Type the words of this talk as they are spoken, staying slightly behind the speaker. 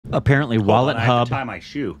Apparently, Wallet I have Hub. to tie my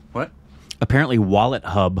shoe. What? Apparently, Wallet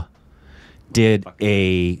Hub did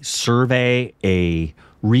a survey, a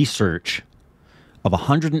research of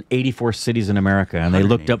 184 cities in America, and they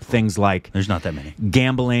looked up things like There's not that many.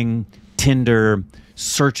 gambling, Tinder,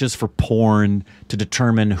 searches for porn to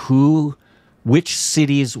determine which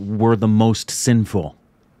cities were the most sinful.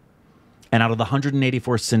 And out of the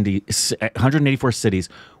 184 cities,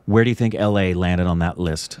 where do you think LA landed on that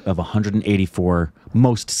list of 184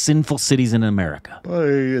 most sinful cities in America?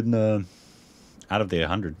 Out of the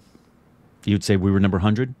 100. You'd say we were number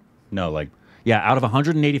 100? No, like Yeah, out of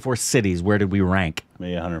 184 cities, where did we rank?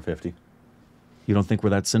 maybe 150. You don't think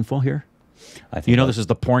we're that sinful here? I think You know, this is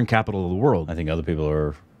the porn capital of the world. I think other people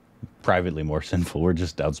are privately more sinful. We're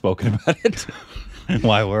just outspoken about it.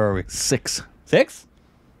 Why? Where are we? 6. 6?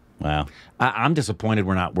 Wow. I'm disappointed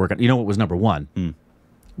we're not working. You know what was number 1?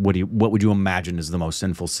 What would you imagine is the most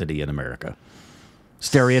sinful city in America?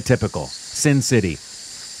 Stereotypical. Sin City.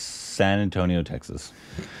 San Antonio, Texas.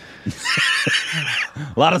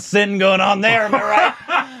 A lot of sin going on there, am I right?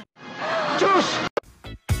 Juice.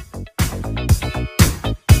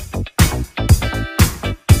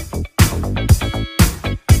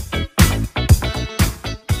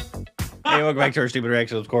 Hey, welcome back to our Stupid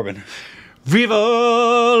Reaction with Corbin. Viva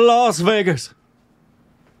Las Vegas.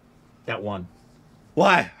 That one.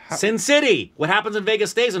 Why? Sin City. What happens in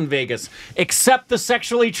Vegas stays in Vegas, except the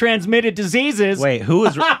sexually transmitted diseases. Wait, who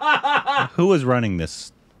was running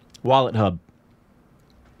this? Wallet Hub.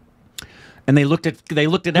 And they looked at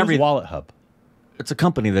every Wallet Hub. It's a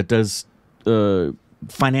company that does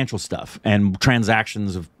financial stuff and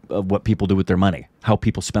transactions of what people do with their money, how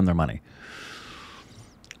people spend their money.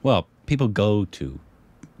 Well, people go to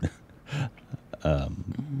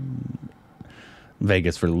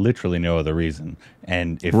Vegas for literally no other reason.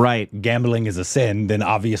 And if gambling is a sin, then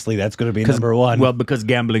obviously that's going to be number 1. Well, because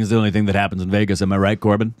gambling is the only thing that happens in Vegas. Am I right,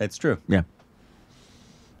 Corbin? That's true. Yeah.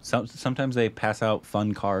 Sometimes they pass out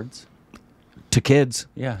fun cards to kids.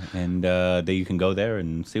 Yeah, and you can go there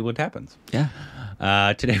and see what happens. Yeah.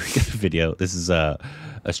 Today we got a video. This is a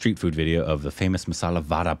street food video of the famous Masala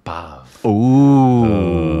Vada Pav.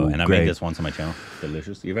 Ooh, and I made this once on my channel.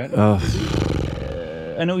 Delicious. You've had it?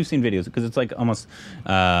 I know we've seen videos because it's like almost.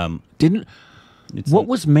 What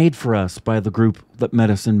was made for us by the group that met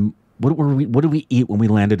us in? What did we eat when we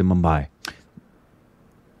landed in Mumbai?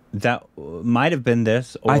 That might have been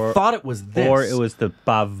this. Or, I thought it was this. Or it was the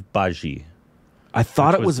pav bhaji. I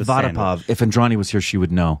thought it was Vada Pav. If Andrani was here, she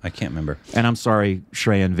would know. I can't remember. And I'm sorry,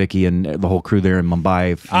 Shreya and Vicky and the whole crew there in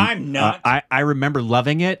Mumbai. I'm not. I remember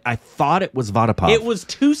loving it. I thought it was Vada Pav. It was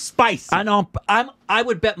too spicy. I know. I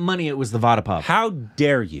would bet money it was the Vada Pav. How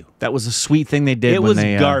dare you? That was a sweet thing they did. It was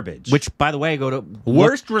garbage. Which, by the way,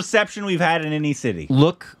 worst reception we've had in any city.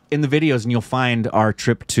 Look in the videos and you'll find our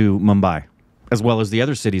trip to Mumbai, as well as the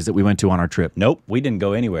other cities that we went to on our trip. Nope, we didn't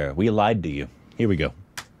go anywhere. We lied to you. Here we go.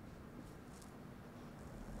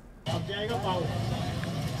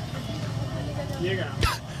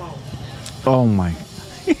 Oh my.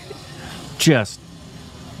 Just.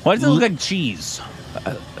 Why does it look like cheese?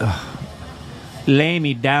 Lay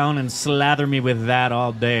me down and slather me with that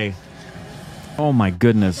all day. Oh my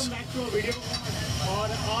goodness.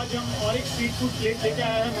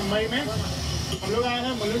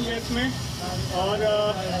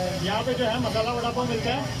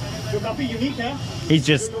 He's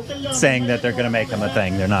just saying that they're going to make him a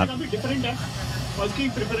thing. They're not. उसकी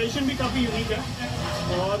preparation भी काफ़ी unique है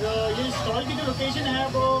और ये stall की जो location है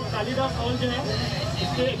वो कालीदास हॉल जो है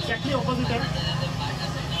इसके एक्जैक्टली ऑपोजिट है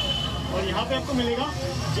और यहाँ पे आपको मिलेगा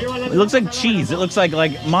ये वाला It looks like cheese. It looks like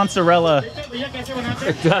mozzarella. भैया कैसे बनाते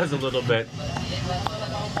हैं It does a little bit.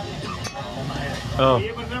 Oh.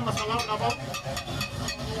 ये बन रहा है मसाला वड़ा पाव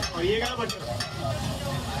और ये क्या बटर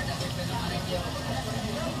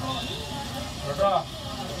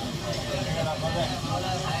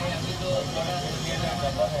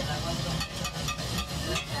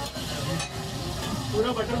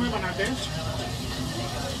पूरा बटर में बनाते हैं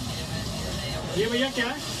ये भैया क्या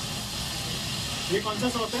है ये कौन सा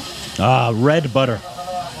सॉस है Red butter.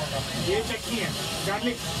 ये चटनी है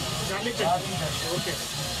गार्लिक चटनी ओके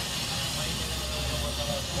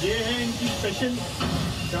ये है इनकी स्पेशल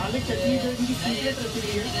गार्लिक चटनी जो इनकी सीक्रेट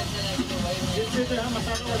रेसिपी है जिससे जो है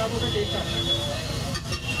मसाला वड़ा पाव का टेस्ट आता है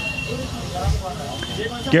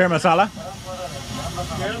Garam masala?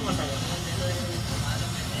 गरम मसाला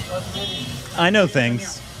I know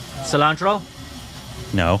things. Cilantro?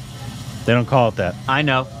 No, they don't call it that. I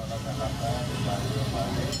know.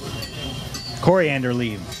 Coriander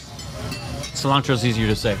leaves. Cilantro's easier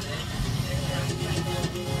to say.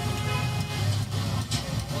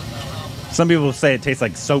 Some people say it tastes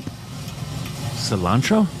like soap.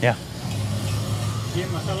 Cilantro? Yeah. ये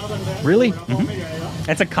मसाला बन रहा है Really? वड़ा पाव में जाएगा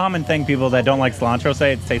It's a common thing people that don't like cilantro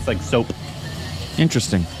say. It tastes like soap.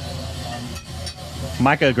 Interesting.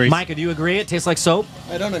 Micah agrees. Micah, do you agree it tastes like soap?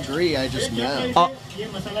 I don't agree. I just know. Oh, ये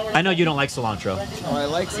मसाला vada I know you don't like cilantro. Oh, I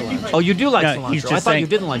like cilantro. Oh, you do like No, cilantro. he's I just thought saying- you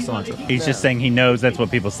didn't like cilantro. He's just saying he knows that's what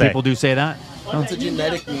people say. People do say that? It's a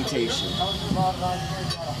genetic mutation.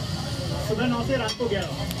 सुबह 9 से रात को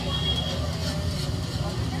 11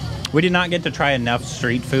 We did not get to try enough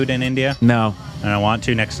street food in India, No. and I want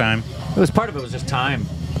to next time. It was part of it was just time.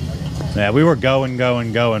 Yeah, we were going,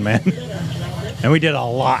 man. And we did a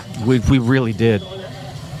lot We really did.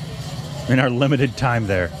 in our limited time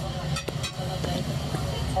there.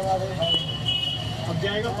 अब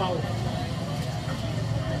जाएगा पाव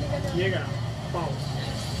ये गया पाव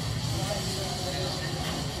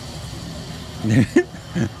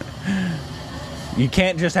You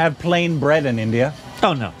can't just have plain bread in India.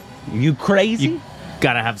 Oh no. You crazy? You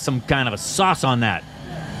gotta have some kind of a sauce on that.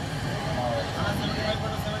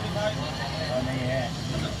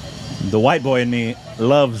 The white boy in me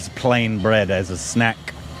loves plain bread as a snack.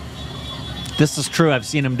 This is true. I've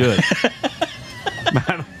seen him do it.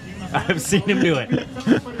 I've seen him do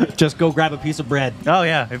it. Just go grab a piece of bread. Oh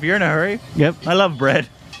yeah, if you're in a hurry. Yep. I love bread.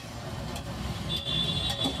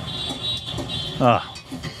 Oh,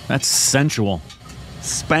 That's sensual.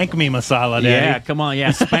 spank me, masala daddy. Yeah, come on. Yeah,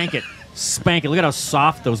 spank it. Spank it. Look at how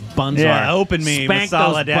soft those buns are. Yeah, open me, Spank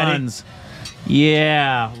masala those daddy. buns.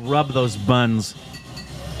 Yeah, rub those buns.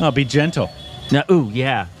 Oh, be gentle. Now, ooh,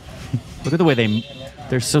 yeah. Look at the way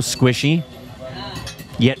they're so squishy,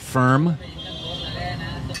 yet firm.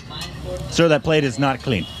 Sir, that plate is not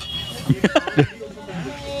clean.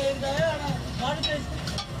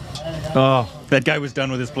 Oh, That guy was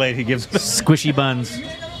done with his plate. He gives. squishy buns.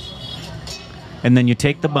 And then you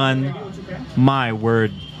take the bun. My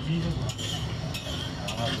word.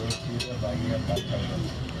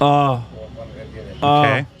 Oh.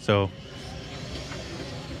 Okay, so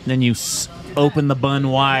Then you open the bun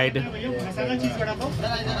wide. भैया मसाला चीज वड़ा पाव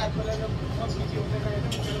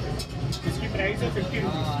इसकी price है 50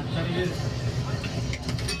 rupees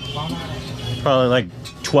probably like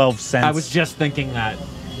 12 cents. I was just thinking that.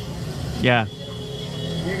 Yeah.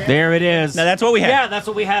 There it is. Now, that's what we had. Yeah, that's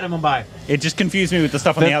what we had in Mumbai. It just confused me with the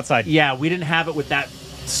stuff on the outside. Yeah, we didn't have it with that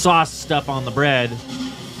sauce stuff on the bread.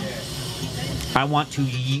 I want to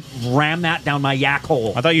ram that down my yak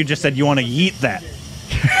hole. I thought you just said you want to yeet that.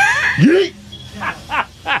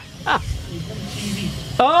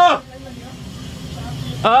 Oh!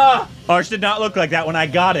 Oh! Ours did not look like that when I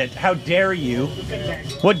got it. How dare you?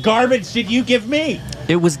 What garbage did you give me?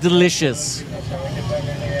 It was delicious.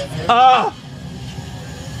 Oh!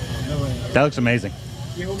 That looks amazing.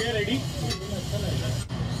 ये हो गया ready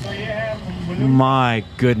तो ये है mullu My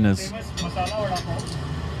goodness. Famous मसाला वड़ा पाव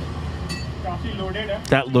काफी loaded है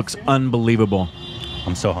That looks unbelievable.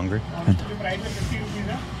 I'm so hungry. इसकी price है 50 रुपीस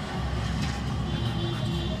है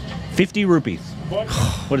 50 rupees.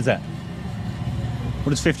 बहुत What is that?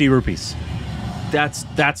 What is 50 rupees?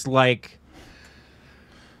 That's like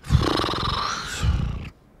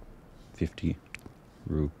 50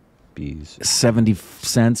 rupees. 70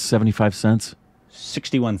 cents, 75 cents.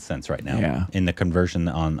 61 cents right now. Yeah. In the conversion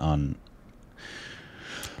on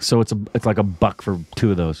So it's like a buck for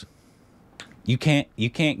two of those. you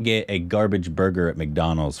can't get a garbage burger at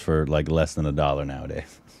McDonald's for like less than $1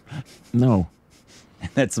 nowadays. No.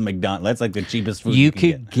 That's a McDonald's. That's like the cheapest food You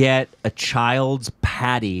can could get a child's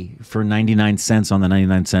patty for 99 cents on the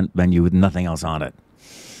 99-cent menu with nothing else on it.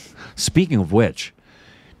 Speaking of which,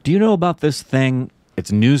 do you know about this thing?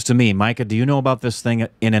 It's news to me. Micah, do you know about this thing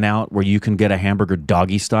at In-N-Out where you can get a hamburger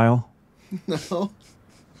doggy style? No.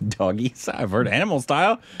 Doggy style. I've heard animal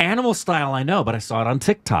style. Animal style, I know, but I saw it on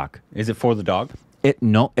TikTok. Is it for the dog?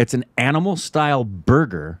 It's an animal style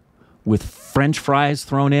burger with French fries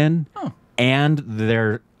thrown in, and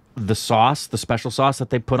the sauce, the special sauce that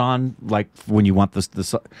they put on, like when you want this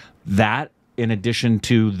that in addition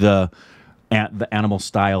to the animal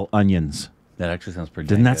style onions. That actually sounds pretty.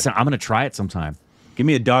 Didn't dang that good. sound? I'm gonna try it sometime. Give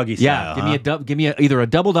me a doggy style. Yeah, give me either a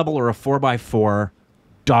double or a 4x4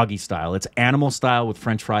 doggy style. It's animal style with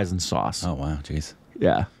French fries and sauce. Oh wow, jeez.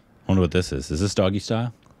 Yeah, Wonder what this is. Is this doggy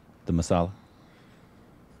style? The masala.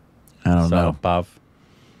 I don't Masala know. Pav.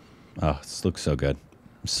 Oh, this looks so good.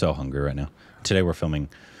 I'm so hungry right now. Today we're filming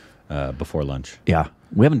before lunch. Yeah,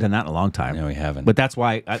 we haven't done that in a long time. No, we haven't. But that's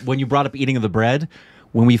why when you brought up eating of the bread,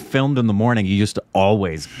 when we filmed in the morning, you used to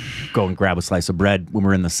always go and grab a slice of bread when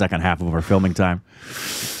we're in the second half of our filming time.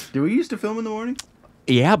 Do we used to film in the morning?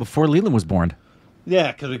 Yeah, before Leland was born.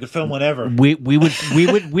 Yeah, because we could film whenever. We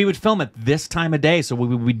would film at this time of day, so we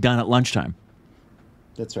would be done at lunchtime.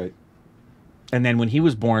 That's right. And then when he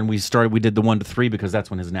was born, we did the 1 to 3 because that's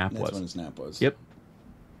when his nap was. That's when his nap was. Yep.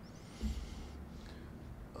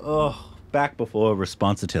 Oh, back before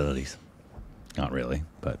responsibilities. Not really,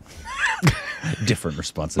 but different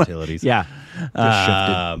responsibilities. Yeah.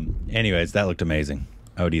 Anyways, that looked amazing.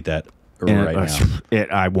 I would eat that And right now.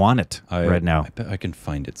 I want it right now. I bet I can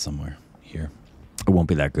find it somewhere here. It won't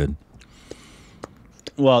be that good.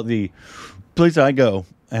 Well, the place I go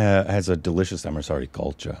has a delicious Amritsari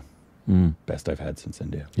culture. Best I've had since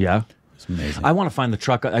India. Yeah. It's amazing. I want to find the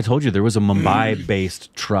truck. I told you there was a Mumbai-based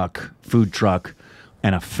food truck,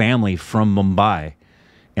 and a family from Mumbai,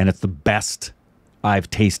 and it's the best I've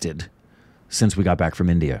tasted since we got back from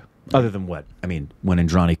India. Other than what? I mean, when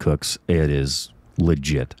Indrani cooks, it is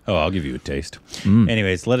legit. Oh, I'll give you a taste.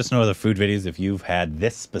 Anyways, let us know other food videos if you've had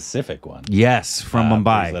this specific one. Yes, from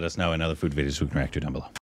Mumbai. Please let us know in other food videos we can react to down below.